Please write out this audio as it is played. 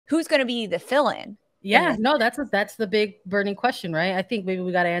who's going to be the fill-in? Yeah, no, that's the big burning question, right? I think maybe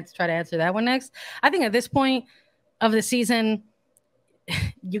we got to try to answer that one next. I think at this point of the season,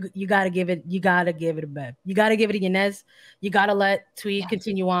 you got to give it a bet. You got to give it a Yanez. You got to let Tweed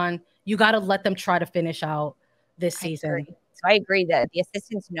continue on. You got to let them try to finish out this season. So I agree that the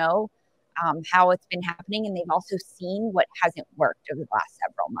assistants know how it's been happening, and they've also seen what hasn't worked over the last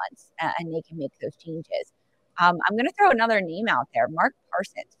several months, and they can make those changes. I'm going to throw another name out there, Mark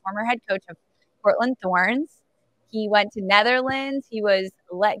Parsons, former head coach of Portland Thorns. He went to Netherlands. He was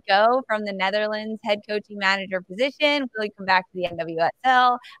let go from the Netherlands head coaching manager position. Will he come back to the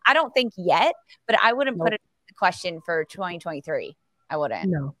NWSL? I don't think yet, but I wouldn't put it in the question for 2023. I wouldn't.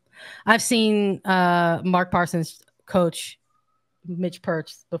 No. I've seen Mark Parsons coach Midge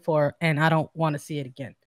Purce before, and I don't want to see it again.